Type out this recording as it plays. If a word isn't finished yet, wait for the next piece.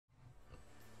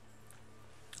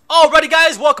Alrighty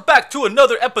guys, welcome back to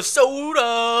another episode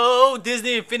of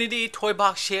Disney Infinity Toy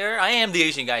Box Share. I am the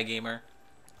Asian Guy Gamer,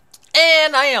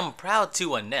 and I am proud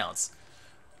to announce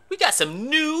we got some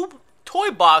new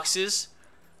toy boxes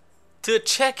to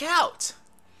check out.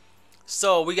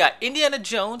 So we got Indiana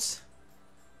Jones,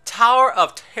 Tower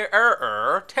of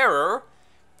Terror,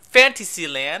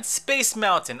 Fantasyland, Space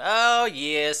Mountain. Oh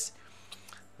yes,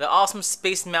 the awesome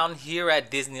Space Mountain here at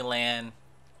Disneyland.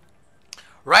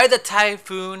 Ride the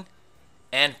Typhoon,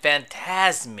 and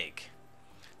Phantasmic.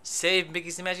 Save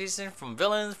Mickey's imagination from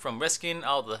villains, from rescuing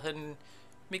all the hidden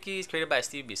Mickeys created by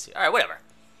Steve BC. Alright, whatever.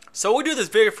 So we'll do this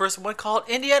very first one called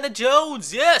Indiana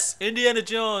Jones. Yes, Indiana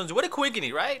Jones. What a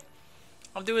quickie, right?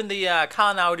 I'm doing the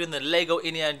now we're doing the Lego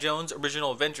Indiana Jones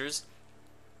Original Adventures.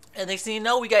 And next thing you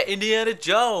know, we got Indiana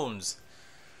Jones.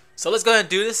 So let's go ahead and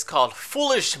do this. It's called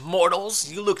Foolish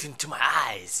Mortals, You Looked Into My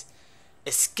Eyes.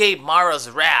 Escape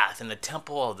Mara's Wrath in the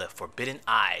Temple of the Forbidden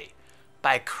Eye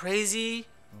by Crazy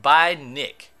by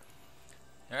Nick.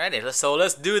 Alrighty, so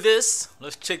let's do this.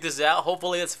 Let's check this out.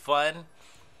 Hopefully it's fun.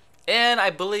 And I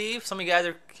believe some of you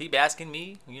guys keep asking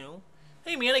me,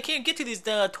 hey man, I can't get to these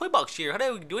toy box here. How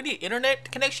do I need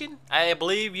internet connection? I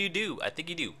believe you do. I think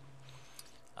you do.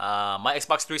 My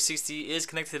Xbox 360 is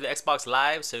connected to the Xbox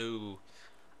Live, so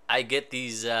I get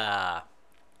these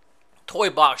toy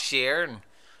box share and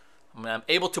I'm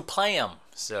able to play them,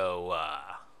 so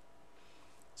I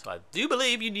do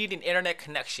believe you need an internet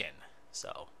connection.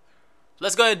 So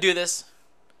let's go ahead and do this,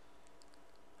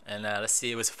 and let's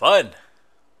see. It was fun.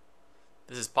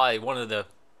 This is probably one of the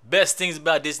best things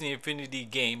about Disney Infinity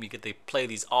game. You get to play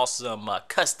these awesome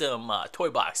custom toy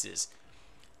boxes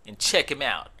and check them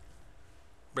out.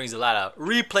 Brings a lot of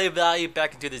replay value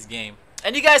back into this game,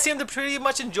 and you guys seem to pretty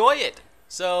much enjoy it.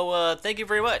 So thank you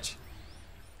very much.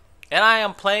 And I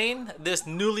am playing this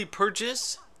newly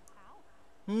purchased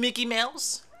Mickey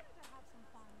Mouse.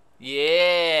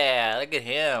 Yeah, look at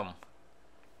him.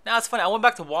 Now it's funny. I went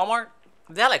back to Walmart.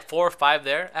 They had like 4 or 5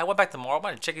 there. I went back to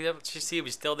Walmart and checked it out to see if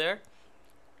he's still there.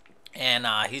 And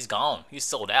he's gone. He's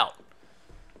sold out.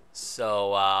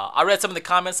 So I read some of the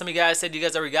comments. Some of you guys said you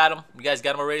guys already got him. You guys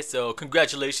got him already. So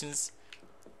congratulations.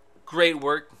 Great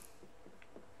work.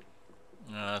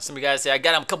 Some of you guys say I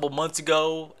got him a couple months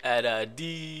ago at I'm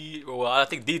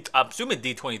assuming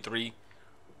D23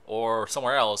 or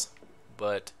somewhere else,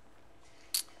 but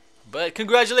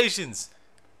congratulations.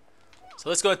 So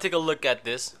let's go and take a look at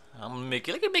this. I'm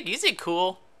Mickey. Look at Mickey. Isn't he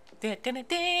cool?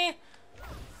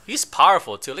 He's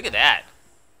powerful too. Look at that.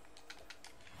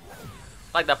 I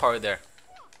like that part right there.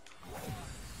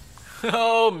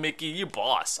 Oh, Mickey, you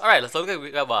boss. All right, let's look at.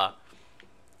 We have a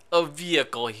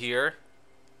vehicle here.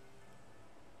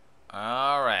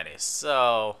 Alrighty,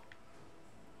 so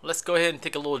let's go ahead and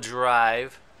take a little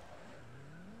drive.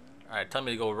 Alright, tell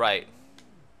me to go right.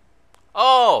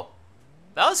 Oh,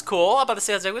 that was cool. I'm about to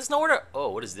say, I was like, there's nowhere to.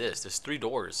 Oh, what is this? There's 3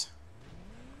 doors.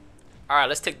 Alright,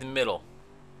 let's take the middle.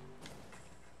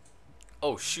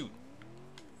 Oh, shoot.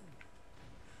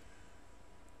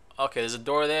 Okay, there's a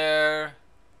door there.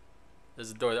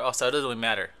 There's a door there. Oh, so it doesn't really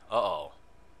matter. Uh-oh.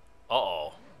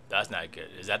 Uh-oh. That's not good.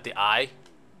 Is that the eye?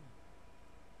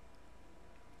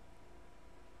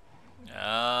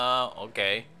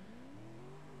 Okay.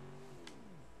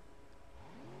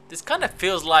 This kind of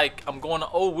feels like I'm going to.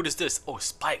 Oh, what is this? Oh,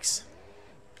 spikes.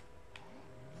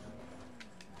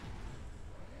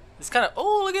 It's kind of.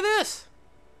 Oh, look at this.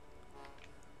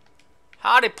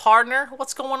 Howdy, partner.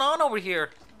 What's going on over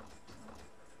here?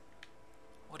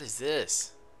 What is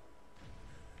this?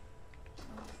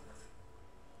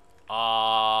 What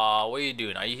are you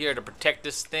doing? Are you here to protect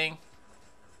this thing?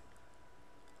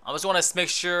 I just want to make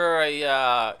sure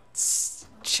I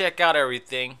check out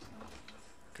everything,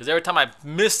 because every time I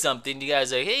miss something, you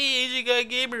guys are like, hey, Asian Guy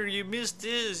Gamer, you missed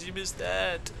this, you missed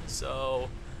that. So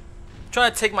I'm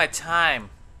trying to take my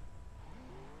time.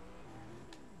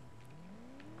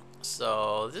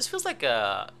 So this feels like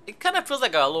it kind of feels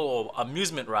like a little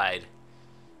amusement ride.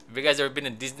 Have you guys ever been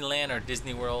in Disneyland or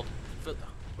Disney World? What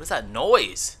is that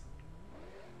noise?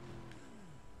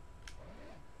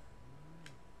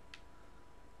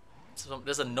 So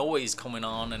there's a noise coming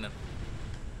on, and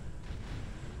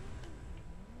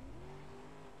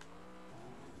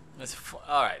it's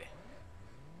alright.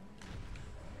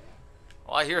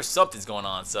 Well, I hear something's going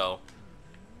on, so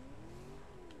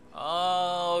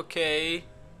okay.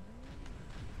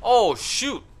 Oh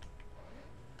shoot!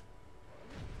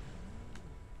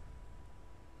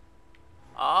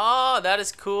 Ah, that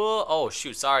is cool. Oh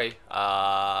shoot! Sorry.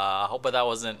 I hope that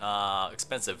wasn't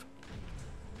expensive.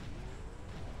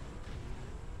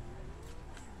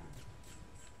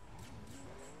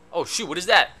 Oh shoot, what is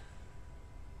that?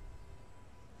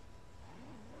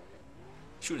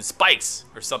 Shooting spikes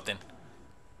or something.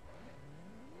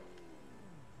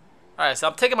 Alright, so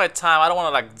I'm taking my time. I don't want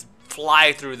to like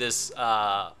fly through this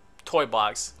toy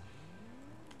box.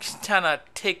 Just kind of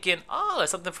take in. Oh, there's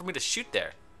something for me to shoot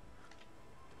there.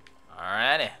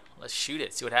 Alrighty, let's shoot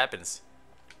it. See what happens.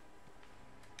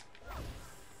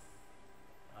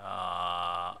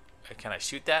 Can I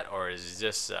shoot that, or is it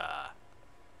just?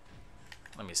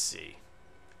 Let me see.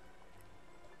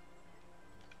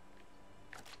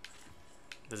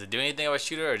 Does it do anything if I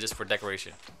shoot it, or just for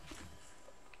decoration?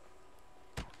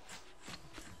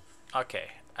 Okay.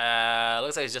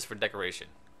 Looks like it's just for decoration.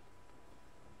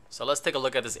 So let's take a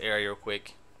look at this area real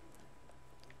quick.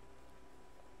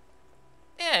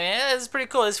 Yeah, man, this is pretty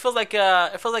cool. This feels like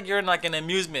it feels like you're in like an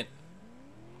amusement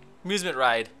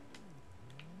ride.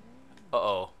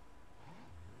 Uh-oh.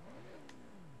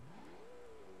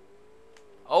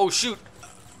 Oh shoot.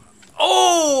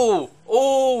 Oh!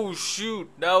 Oh shoot.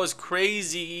 That was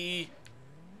crazy.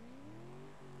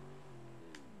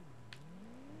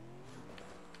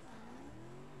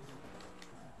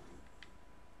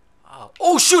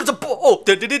 Oh shoot, it's a ball. Oh,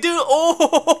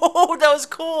 oh, that was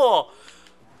cool.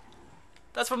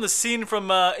 That's from the scene from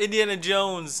Indiana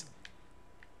Jones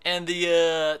and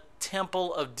the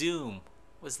Temple of Doom.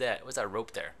 What's that? What's that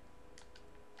rope there?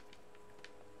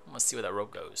 Let's see where that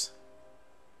rope goes.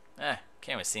 Can't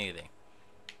even see anything.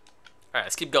 Alright,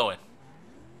 let's keep going.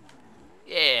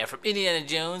 Yeah, from Indiana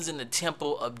Jones and the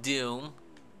Temple of Doom.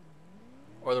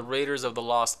 Or the Raiders of the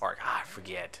Lost Ark. I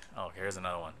forget. Oh, here's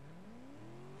another one.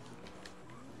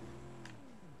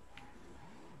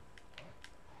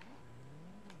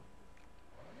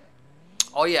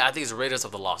 Oh yeah, I think it's Raiders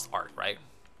of the Lost Ark, right?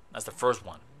 That's the first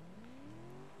one.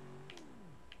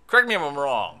 Correct me if I'm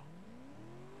wrong.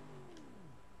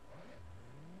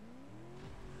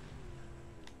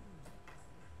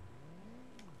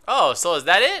 Oh, so is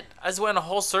that it? I just went a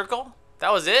whole circle?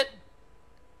 That was it?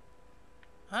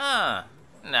 Huh.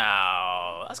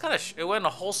 No. That's kind of... It went a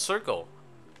whole circle.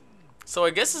 So I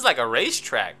guess it's like a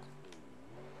racetrack.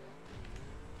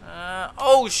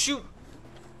 Oh, shoot.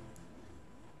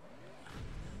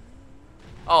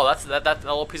 Oh, that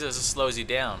little piece of it just slows you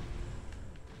down.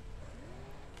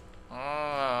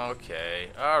 Oh, okay.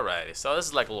 Alrighty. So this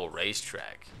is like a little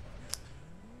racetrack.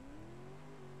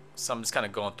 So I'm just kind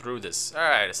of going through this.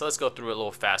 Alright, so let's go through it a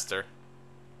little faster.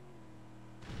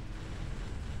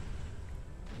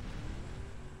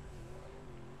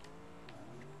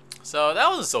 So that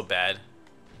wasn't so bad.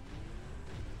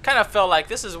 Kind of felt like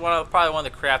this is probably one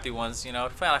of the crafty ones, you know.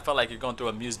 I felt like you're going through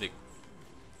a music.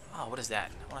 Oh, what is that?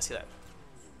 I want to see that.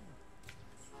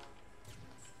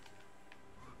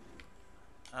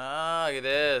 Ah, look at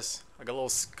this. Like a little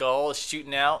skull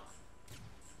shooting out.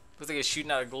 Looks like it's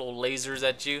shooting out like little lasers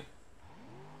at you.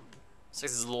 Looks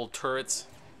like these little turrets.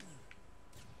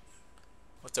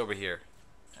 What's over here?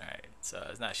 Alright, so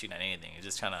it's not shooting at anything. It's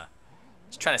just trying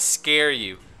to scare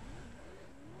you.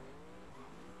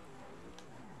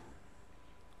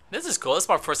 This is cool. This is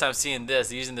my first time seeing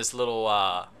this. Using this little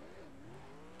kind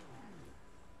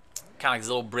of like this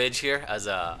little bridge here as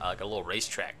like a little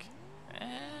racetrack.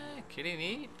 Pretty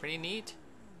neat. Pretty neat.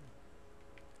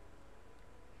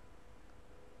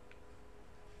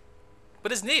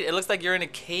 But it's neat. It looks like you're in a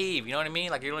cave. You know what I mean?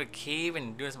 Like you're in a cave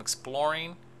and doing some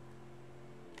exploring.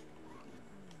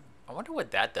 I wonder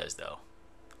what that does, though.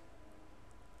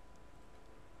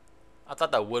 I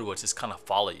thought that wood would just kind of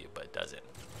follow you, but it doesn't.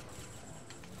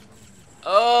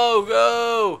 Oh,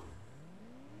 go!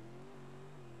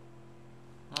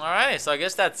 Alright, so I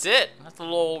guess that's it. That's a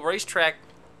little racetrack.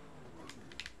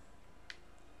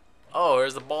 Oh,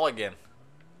 there's the ball again.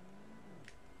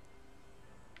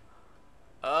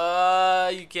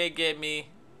 You can't get me.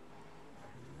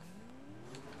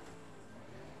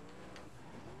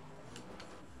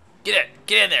 Get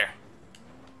in there.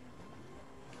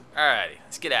 Alrighty,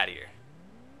 let's get out of here.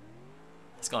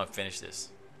 Let's go and finish this.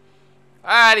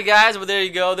 Alrighty, guys. Well, there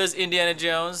you go. There's Indiana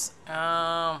Jones.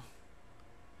 That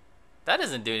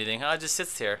doesn't do anything, huh? It just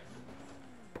sits here.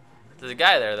 There's a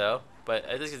guy there, though. But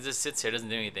I think it just sits here. Doesn't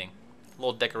do anything. A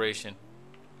little decoration.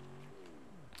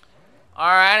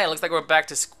 Alright, it looks like we're back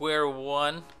to square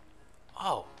one.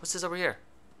 Oh, what's this over here?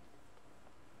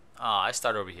 Oh, I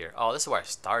started over here. Oh, this is where I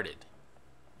started.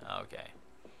 Okay.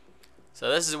 So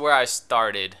this is where I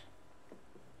started.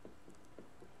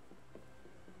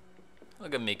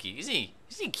 Look at Mickey. Is he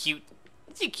cute?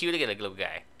 Is he cute? Look at that little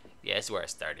guy. Yeah, this is where I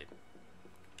started.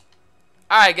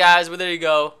 Alright, guys. Well, there you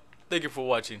go. Thank you for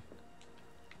watching.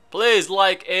 Please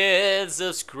like and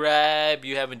subscribe if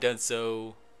you haven't done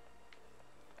so.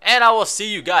 And I will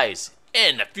see you guys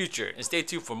in the future. And stay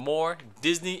tuned for more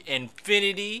Disney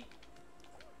Infinity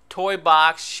Toy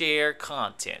Box Share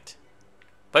content.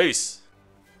 Peace.